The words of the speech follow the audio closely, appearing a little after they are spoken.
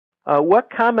What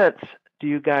comments do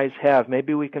you guys have?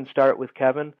 Maybe we can start with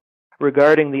Kevin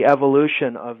regarding the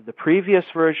evolution of the previous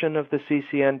version of the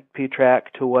CCNP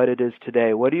track to what it is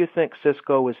today. What do you think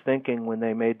Cisco was thinking when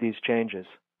they made these changes?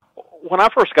 When I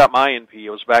first got my NP, it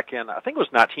was back in, I think it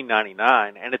was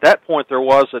 1999, and at that point there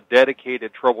was a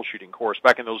dedicated troubleshooting course.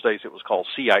 Back in those days it was called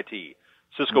CIT,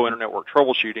 Cisco Internet Network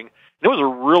Troubleshooting. And it was a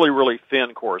really, really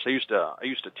thin course. I used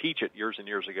to teach it years and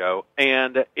years ago,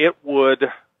 and it would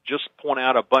just point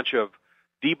out a bunch of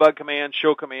debug commands,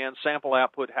 show commands, sample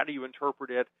output, how do you interpret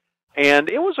it. And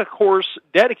it was a course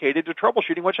dedicated to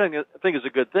troubleshooting, which I think is a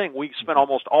good thing. We spent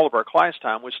almost all of our class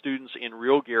time with students in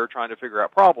real gear trying to figure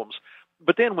out problems.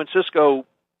 But then when Cisco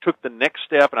took the next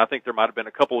step, and I think there might have been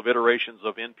a couple of iterations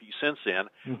of NP since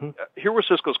then, here was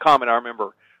Cisco's comment, I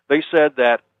remember. They said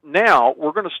that now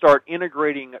we're going to start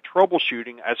integrating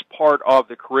troubleshooting as part of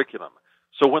the curriculum.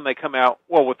 So when they come out,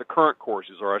 well, with the current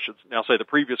courses, or I should now say the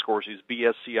previous courses,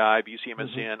 BSCI,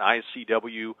 BCMSN,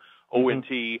 ISCW,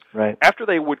 ONT, right. After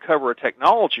they would cover a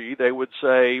technology, they would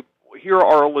say, here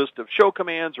are a list of show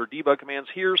commands or debug commands.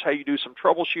 Here's how you do some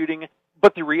troubleshooting.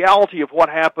 But the reality of what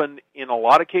happened in a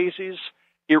lot of cases,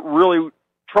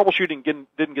 troubleshooting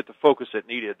didn't get the focus it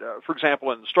needed. For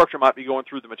example, an instructor might be going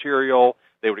through the material.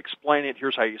 They would explain it.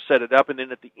 Here's how you set it up. And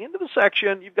then at the end of the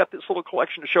section, you've got this little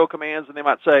collection of show commands, and they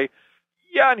might say,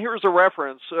 yeah, and here's a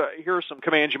reference. Here are some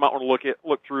commands you might want to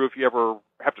look through if you ever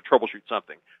have to troubleshoot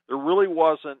something. There really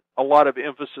wasn't a lot of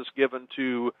emphasis given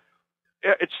to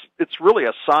it's really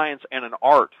a science and an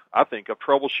art, I think, of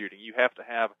troubleshooting. You have to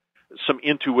have some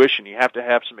intuition. You have to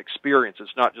have some experience.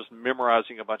 It's not just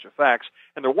memorizing a bunch of facts.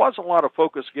 And there wasn't a lot of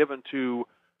focus given to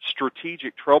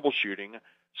strategic troubleshooting.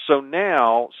 So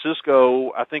now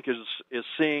Cisco, I think, is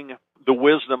seeing the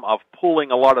wisdom of pulling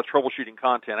a lot of troubleshooting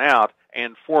content out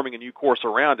and forming a new course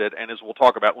around it. And as we'll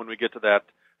talk about when we get to that,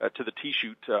 to the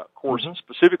T-Shoot course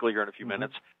specifically here in a few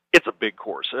minutes, it's a big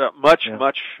course, much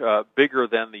bigger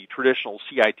than the traditional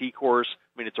CIT course.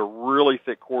 I mean, it's a really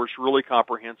thick course, really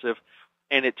comprehensive,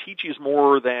 and it teaches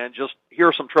more than just here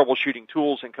are some troubleshooting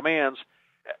tools and commands.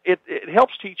 It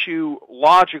helps teach you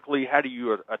logically how do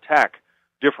you attack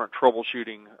different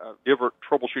troubleshooting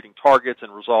targets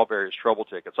and resolve various trouble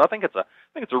tickets. I think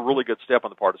it's a really good step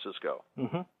on the part of Cisco.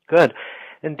 Good.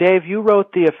 And Dave, you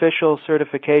wrote the official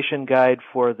certification guide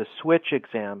for the switch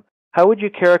exam. How would you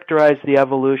characterize the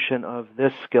evolution of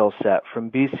this skill set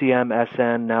from BCM,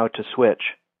 SN, now to switch?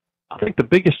 I think the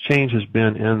biggest change has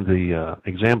been in the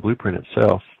exam blueprint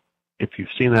itself. If you've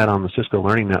seen that on the Cisco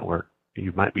Learning Network,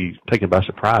 you might be taken by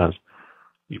surprise.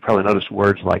 You probably noticed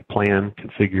words like plan,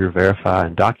 configure, verify,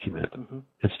 and document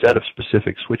instead of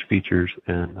specific switch features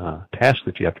and tasks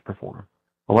that you have to perform.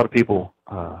 A lot of people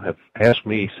have asked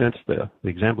me since the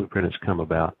exam blueprint has come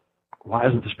about, why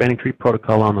isn't the spanning tree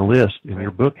protocol on the list? And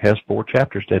your book has 4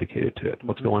 chapters dedicated to it.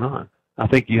 What's going on? I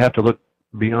think you have to look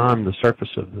beyond the surface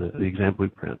of the exam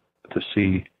blueprint to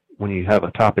see when you have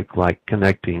a topic like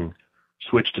connecting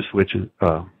switch to switch,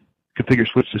 configure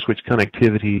switch to switch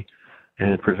connectivity,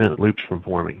 and prevent loops from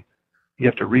forming. You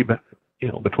have to read,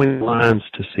 between the lines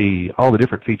to see all the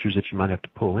different features that you might have to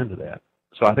pull into that.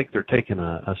 So I think they're taking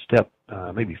a step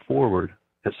maybe forward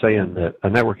and saying that a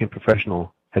networking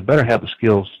professional had better have the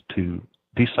skills to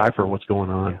decipher what's going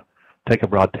on, take a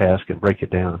broad task and break it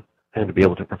down, and to be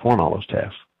able to perform all those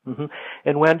tasks.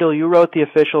 And Wendell, you wrote the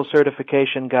official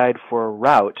certification guide for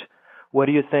Route. What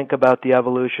do you think about the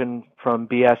evolution from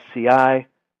BSCI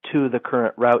to the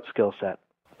current Route skill set?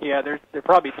 Yeah, there are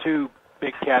probably 2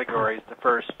 big categories. The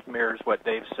first mirrors what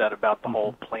Dave said about the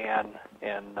whole plan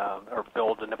and or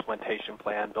build an implementation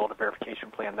plan, build a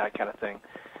verification plan, that kind of thing.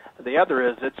 The other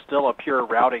is it's still a pure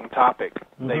routing topic.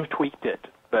 They've tweaked it,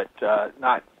 but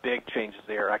not big changes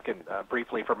there. I can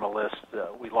briefly from a list.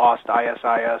 We lost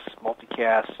ISIS,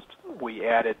 multicast. We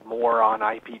added more on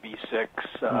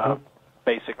IPv6,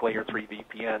 basic layer 3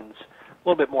 VPNs. A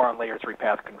little bit more on layer 3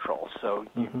 path control. So,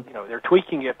 they're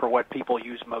tweaking it for what people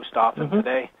use most often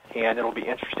today, and it'll be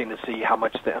interesting to see how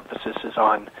much the emphasis is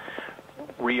on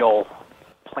real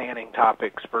planning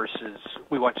topics versus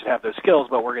we want you to have those skills,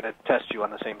 but we're going to test you on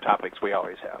the same topics we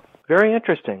always have. Very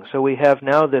interesting. So we have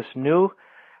now this new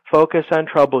focus on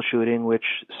troubleshooting, which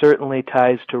certainly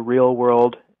ties to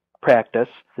real-world practice,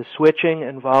 the switching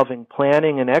involving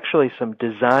planning and actually some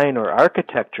design or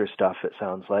architecture stuff, it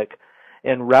sounds like,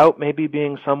 and Route maybe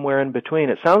being somewhere in between.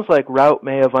 It sounds like Route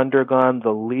may have undergone the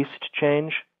least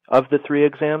change of the 3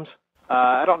 exams.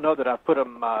 I don't know that I've put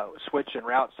them switch and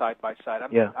Route side by side.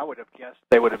 I would have guessed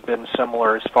they would have been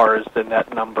similar as far as the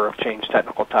net number of changed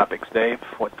technical topics. Dave,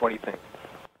 what do you think?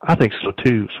 I think so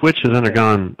too. Switch has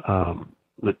undergone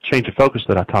the change of focus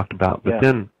that I talked about, but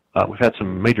then we've had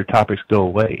some major topics go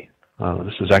away.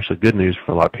 This is actually good news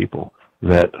for a lot of people,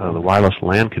 that the wireless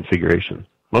LAN configuration,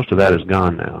 most of that is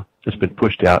gone now. It's been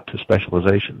pushed out to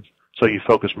specializations. So you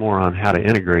focus more on how to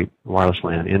integrate wireless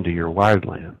LAN into your wired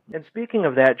LAN. And speaking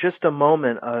of that, just a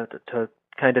moment to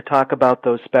kind of talk about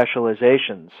those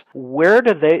specializations. Where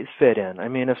do they fit in? I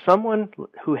mean, if someone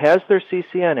who has their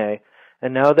CCNA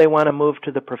and now they want to move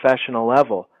to the professional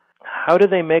level, how do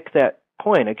they make that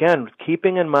point? Again,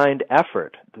 keeping in mind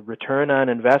effort, the return on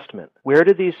investment. Where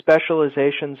do these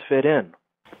specializations fit in?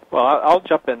 Well, I'll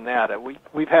jump in that.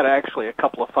 We've had actually a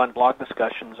couple of fun blog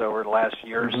discussions over the last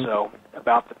year or so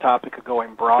about the topic of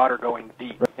going broad or going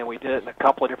deep. And we did it in a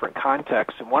couple of different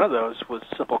contexts. And one of those was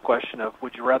a simple question of,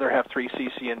 would you rather have 3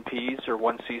 CCNPs or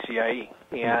 1 CCIE?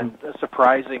 And a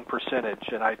surprising percentage,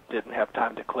 and I didn't have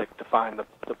time to click to find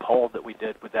the poll that we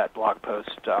did with that blog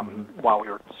post while we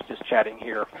were just chatting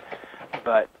here.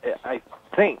 But I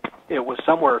think it was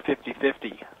somewhere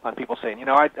 50-50 on people saying, you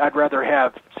know, I'd rather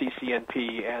have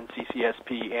CCNP and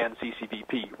CCSP and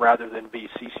CCVP rather than be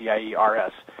CCIE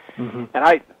RS. And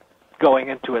I, going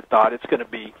into it, thought it's going to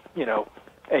be,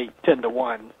 10 to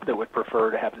 1 that would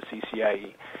prefer to have the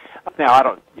CCIE.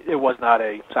 Now, it was not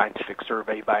a scientific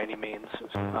survey by any means.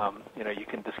 You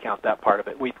can discount that part of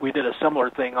it. We did a similar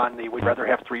thing on we'd rather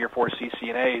have 3 or 4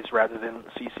 CCNAs rather than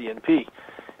CCNP.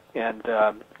 And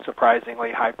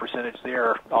surprisingly high percentage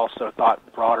there also thought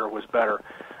broader was better.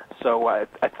 So I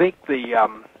think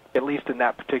at least in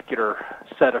that particular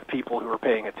set of people who are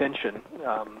paying attention,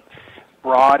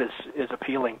 broad is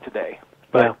appealing today.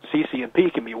 But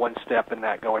CCNP can be one step in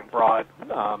that going broad,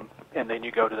 and then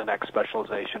you go to the next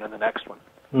specialization and the next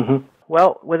one.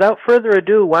 Well, without further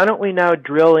ado, why don't we now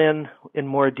drill in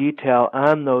more detail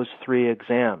on those 3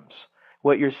 exams.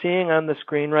 What you're seeing on the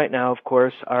screen right now, of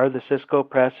course, are the Cisco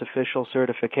Press official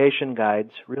certification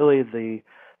guides, really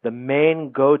the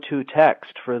main go-to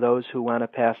text for those who want to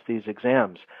pass these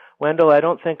exams. Wendell, I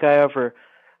don't think I ever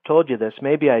told you this.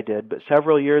 Maybe I did, but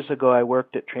several years ago I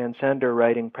worked at Transcender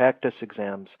writing practice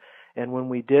exams. And when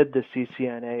we did the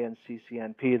CCNA and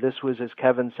CCNP, this was, as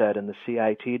Kevin said, in the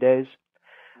CIT days,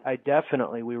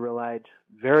 we relied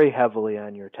very heavily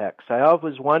on your text. I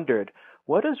always wondered,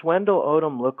 what does Wendell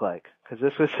Odom look like? Because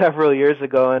this was several years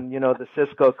ago, and, the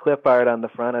Cisco clip art on the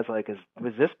front, I was like,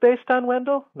 was this based on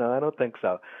Wendell? No, I don't think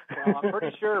so. Well, I'm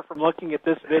pretty sure from looking at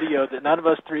this video that none of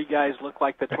us 3 guys look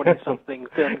like the 20-something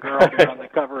thin girl here on the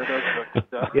cover of those books.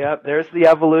 So. Yeah, there's the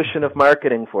evolution of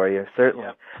marketing for you, certainly.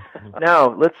 Yeah.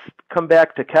 Now, let's come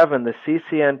back to Kevin, the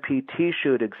CCNP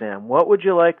T-Shoot exam. What would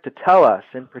you like to tell us,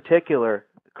 in particular,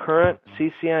 current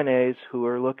CCNAs who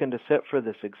are looking to sit for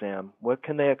this exam? What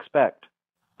can they expect?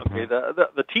 Okay,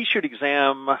 the T-Shoot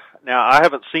exam, now I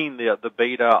haven't seen the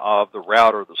beta of the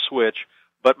router or the switch,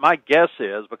 but my guess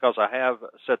is, because I have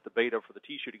set the beta for the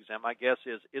T-Shoot exam, my guess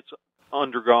is it's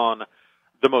undergone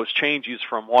the most changes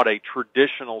from what a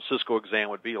traditional Cisco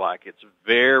exam would be like. It's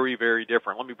very, very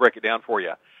different. Let me break it down for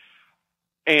you.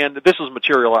 And this is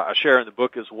material I share in the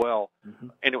book as well,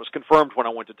 and it was confirmed when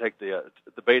I went to take the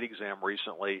beta exam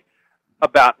recently.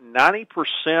 About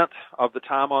 90% of the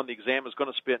time on the exam is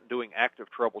going to spend doing active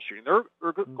troubleshooting. There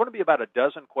are going to be about a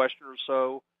dozen questions or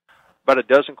so, about a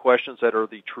dozen questions that are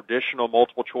the traditional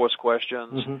multiple choice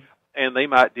questions, and they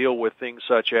might deal with things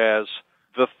such as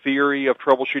the theory of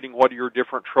troubleshooting, what are your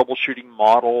different troubleshooting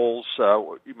models.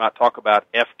 You might talk about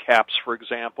FCAPs, for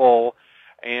example,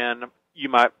 and you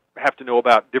might have to know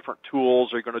about different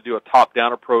tools. Are you going to do a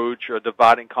top-down approach, a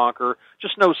divide and conquer?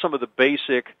 Just know some of the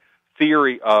basic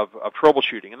theory of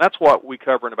troubleshooting. And that's what we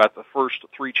cover in about the first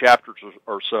 3 chapters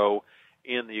or so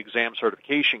in the exam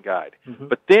certification guide.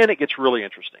 But then it gets really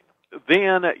interesting.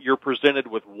 Then you're presented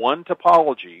with one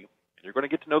topology, and you're going to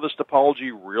get to know this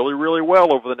topology really, really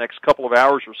well over the next couple of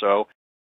hours or so.